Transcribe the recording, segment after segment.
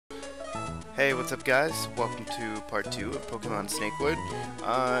Hey, what's up guys? Welcome to part 2 of Pokemon Snakewood.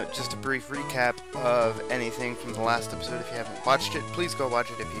 Just a brief recap of anything from the last episode. If you haven't watched it, please go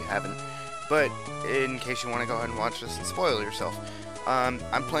watch it if you haven't. But in case you want to go ahead and watch this and spoil yourself, I'm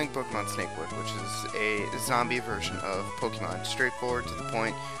playing Pokemon Snakewood, which is a zombie version of Pokemon. Straightforward, to the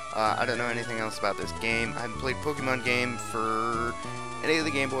point. I don't know anything else about this game. I haven't played Pokemon game for any of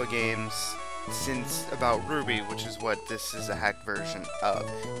the Game Boy games since about Ruby, which is what this is a hacked version of.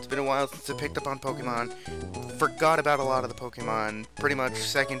 It's been a while since I picked up on Pokemon. Forgot about a lot of the Pokemon. Pretty much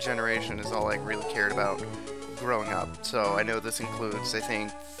second generation is all I really cared about growing up. So I know this includes, I think,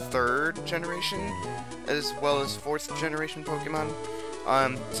 third generation as well as fourth generation Pokemon.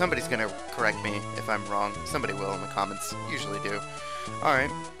 Somebody's gonna correct me if I'm wrong. Somebody will in the comments. Usually do. Alright,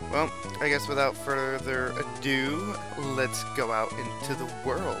 well, I guess without further ado, let's go out into the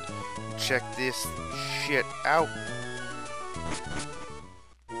world. Check this shit out.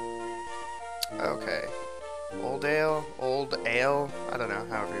 Okay. Old ale, I don't know,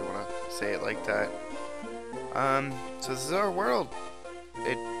 however you want to say it like that. So this is our world.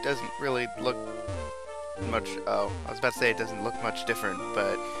 It doesn't really look much, I was about to say it doesn't look much different,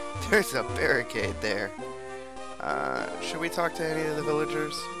 but there's a barricade there. Should we talk to any of the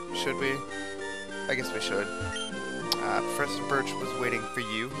villagers? Should we? I guess we should. Professor Birch was waiting for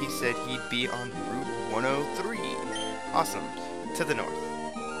you. He said he'd be on Route 103. Awesome. To the north.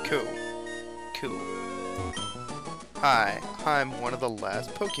 Cool. Hi, I'm one of the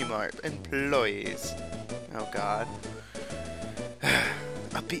last Pokemart employees. Oh god.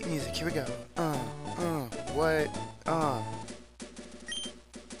 Upbeat music, here we go. What?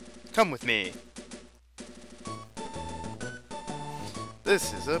 Come with me.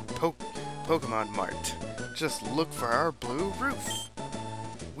 This is a Pokemon Mart. Just look for our blue roof.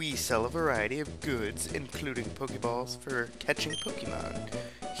 We sell a variety of goods, including Pokeballs for catching Pokemon.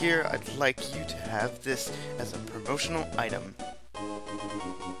 Here, I'd like you to have this as a promotional item.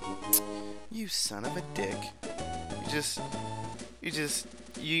 You son of a dick.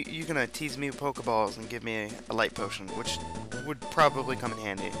 You're gonna tease me with Pokeballs and give me a light potion, which would probably come in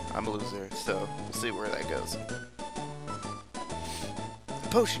handy. I'm a loser, so we'll see where that goes.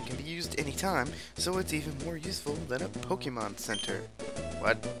 Potion can be used anytime, so it's even more useful than a Pokemon Center.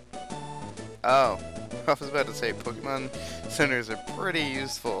 What? Oh, I was about to say Pokemon Centers are pretty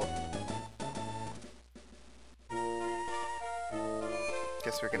useful.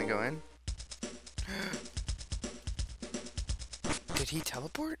 Guess we're gonna go in. Did he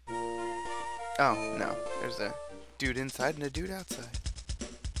teleport? Oh, no. There's a dude inside and a dude outside.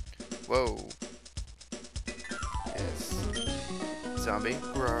 Whoa. Yes. Zombie.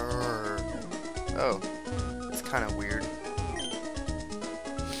 Roar. Oh, it's kind of weird.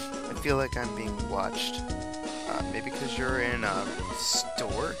 I feel like I'm being watched. Maybe because you're in a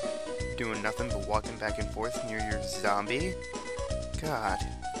store, doing nothing but walking back and forth near your zombie. God,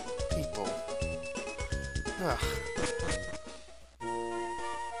 people. Ugh.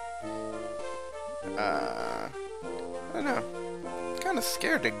 I don't know. I'm kind of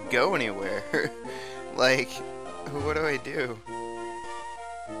scared to go anywhere. Like, what do I do?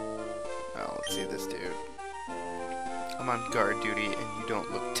 Let's see this dude. I'm on guard duty and you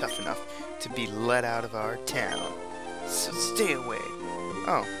don't look tough enough to be let out of our town. So stay away.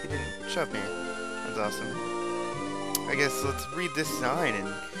 Oh, he didn't shove me. That's awesome. I guess let's read this sign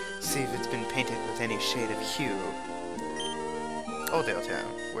and see if it's been painted with any shade of hue. Oldale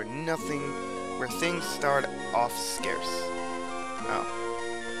Town, where things start off scarce. Oh,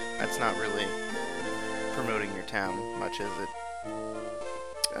 that's not really promoting your town much, is it?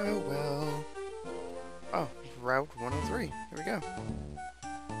 Oh well. Oh, Route 103. Here we go.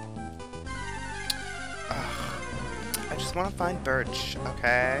 I just want to find Birch,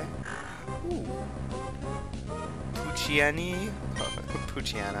 okay? Ooh. Pucciani? Oh,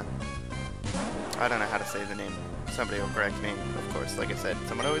 Pucciana. I don't know how to say the name. Somebody will correct me, of course, like I said.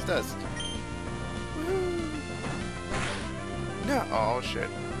 Someone always does. Woo. No. Oh, shit.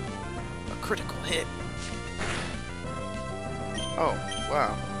 A critical hit. Oh,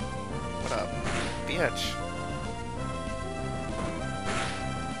 wow. What up, bitch?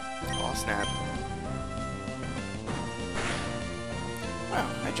 Oh, snap. Wow,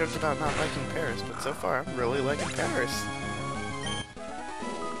 I joked about not liking Paris, but so far I'm really liking Paris.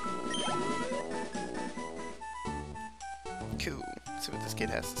 Cool. Let's see what this kid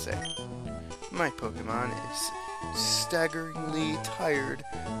has to say. My Pokemon is staggeringly tired.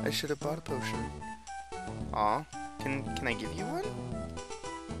 I should have bought a potion. Aw. Can I give you one?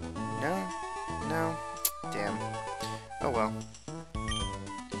 No? No? Damn. Oh well.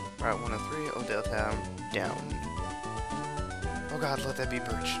 Route 103, Oldale Town, down. Oh god, let that be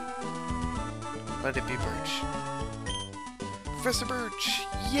Birch. Let it be Birch. Professor Birch!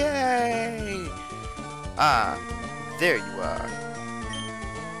 Yay! Ah, there you are.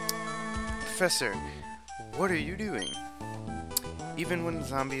 Professor, what are you doing? Even when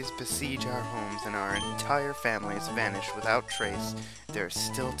zombies besiege our homes and our entire families vanish without trace, there is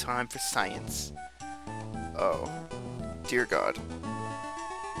still time for science. Oh, dear God.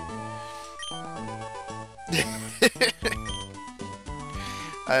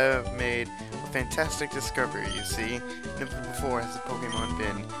 I have made a fantastic discovery, you see. Never before has a Pokemon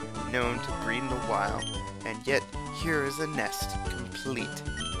been known to breed in the wild, and yet here is a nest, complete,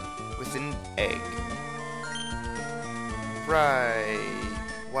 with an egg. Right.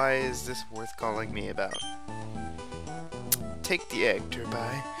 Why is this worth calling me about? Take the egg,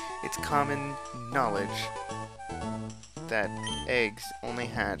 Turbai. It's common knowledge that eggs only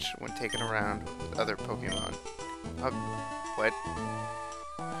hatch when taken around with other Pokemon. What?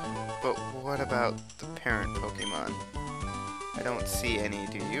 But what about the parent Pokemon? I don't see any,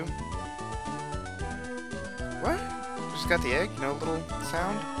 do you? What? Just got the egg? No little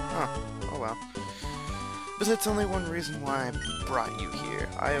sound? Huh. Oh well. But that's only one reason why I brought you here.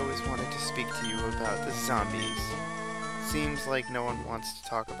 I always wanted to speak to you about the zombies. Seems like no one wants to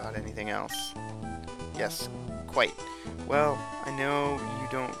talk about anything else. Yes, quite. Well, I know you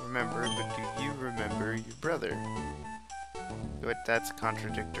don't remember, but do you remember your brother? But that's a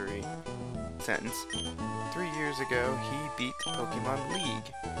contradictory sentence. 3 years ago, he beat the Pokemon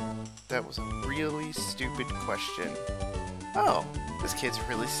League. That was a really stupid question. Oh, this kid's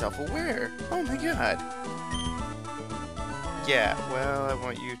really self-aware. Oh my god. Yeah, well, I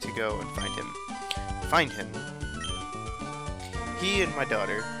want you to go and find him. Find him. He and my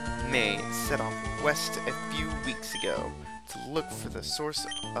daughter, May, set off west a few weeks ago to look for the source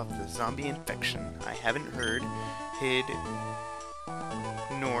of the zombie infection. I haven't heard, hid,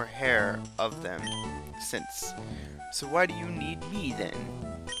 nor hair of them since. So why do you need me then?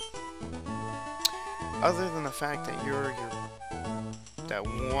 Other than the fact that you're that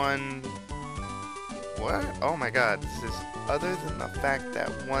one... What? Oh my god, this is... Other than the fact that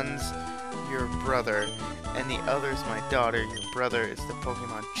one's your brother and the other's my daughter, your brother is the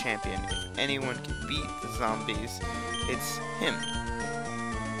Pokemon champion. If anyone can beat the zombies, it's him.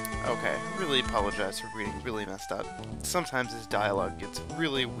 Okay, really apologize for reading really messed up. Sometimes this dialogue gets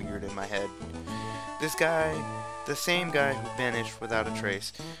really weird in my head. This guy, the same guy who vanished without a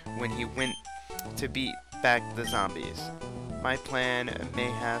trace when he went to beat back the zombies. My plan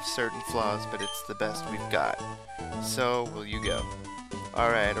may have certain flaws, but it's the best we've got. So, will you go?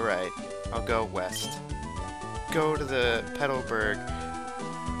 Alright, alright. I'll go west. Go to the Petalburg.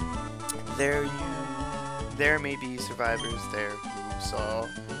 There may be survivors there who saw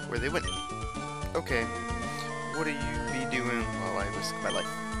where they went. Okay. What do you be doing while I risk my life?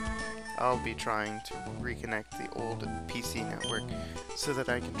 I'll be trying to reconnect the old PC network so that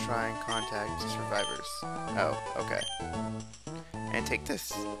I can try and contact survivors. Oh, okay. And take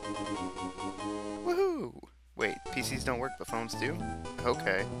this. Woohoo! Wait, PCs don't work but phones do?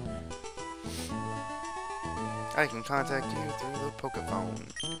 Okay. I can contact you through the Pokephone.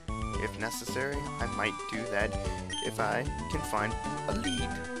 If necessary, I might do that if I can find a lead.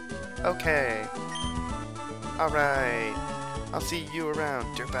 Okay. Alright. I'll see you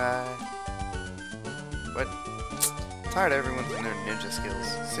around, Derby. But, tired of everyone and their ninja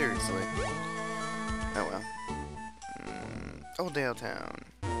skills. Seriously. Oh well. Oldale Town.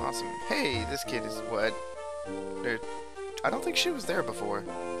 Awesome. Hey, this kid is what? I don't think she was there before.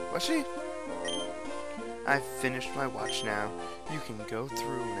 Was she? I've finished my watch now. You can go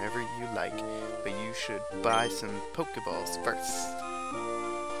through whenever you like, but you should buy some Pokeballs first.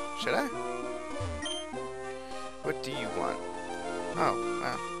 Should I? What do you want? Oh,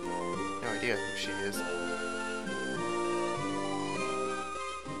 wow. No idea who she is.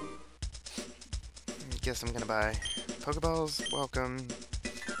 Guess I'm gonna buy Pokeballs. Welcome.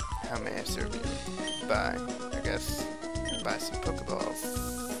 How may I serve you? Buy. I guess. Buy some Pokeballs.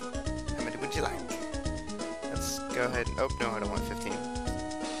 How many would you like? Let's go ahead and... Oh, no, I don't want 15.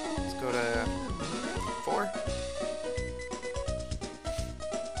 Let's go to 4.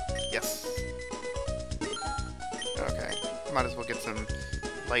 Yes. Okay. Might as well get some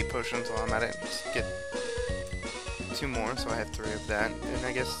light potions while I'm at it. Just get 2 more, so I have 3 of that. And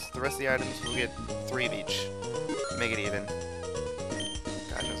I guess the rest of the items will get 3 of each. Make it even.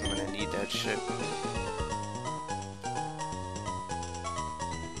 God knows I'm gonna need that shit.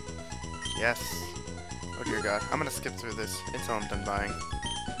 Yes. Oh dear God. I'm gonna skip through this until I'm done buying.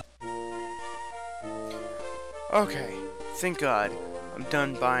 Okay. Thank God. I'm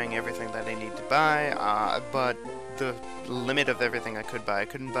done buying everything that I need to buy, but the limit of everything I could buy. I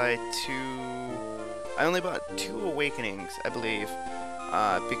couldn't buy I only bought 2 awakenings, I believe,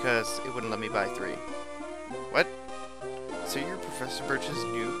 because it wouldn't let me buy 3. What? So you're Professor Birch's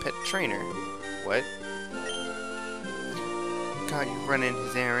new pet trainer. What? Got you running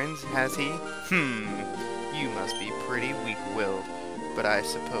his errands, has he? You must be pretty weak-willed, but I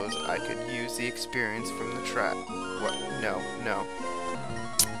suppose I could use the experience from the trap. What? No.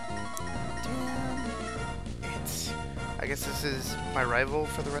 I guess this is my rival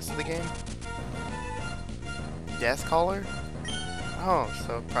for the rest of the game? Death Caller? Oh,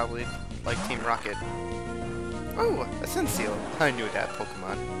 so probably like Team Rocket. Oh, a Sneasel. I knew that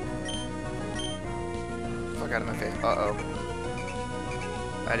Pokemon. Fuck out of my face. Uh-oh.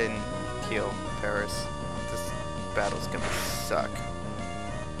 I didn't kill Paris. This battle's gonna suck.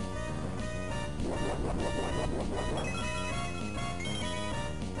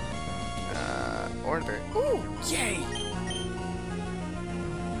 Oranberry. Ooh, yay!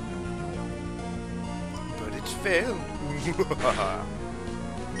 But it failed.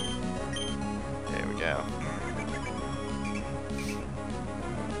 There we go.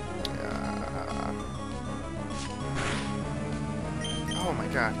 Oh my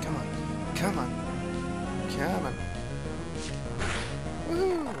god, come on. Come on. Come on.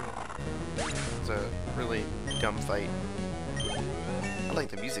 Woo! It's a really dumb fight. I like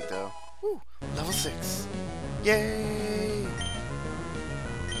the music though. Woo! Level 6. Yay!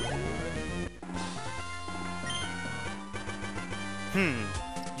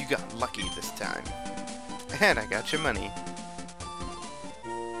 You got lucky this time. And I got your money.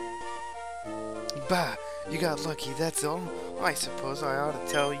 Bah! You got lucky, that's all. I suppose I ought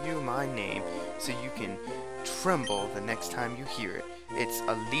to tell you my name, so you can tremble the next time you hear it. It's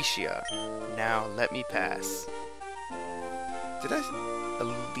Alicia. Now let me pass. Did I...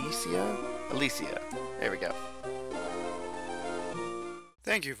 Alicia? Alicia. There we go.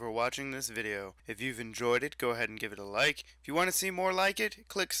 Thank you for watching this video. If you've enjoyed it, go ahead and give it a like. If you want to see more like it,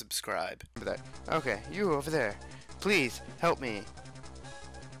 click subscribe. Okay, you over there. Please, help me.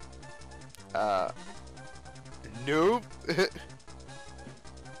 Nope.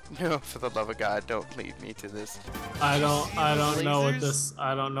 No, for the love of God, don't lead me to this. I don't know what this.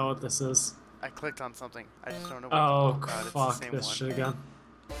 I don't know what this is. I clicked on something. I just don't know what Oh, to talk about. fuck it's the same this one. shit again.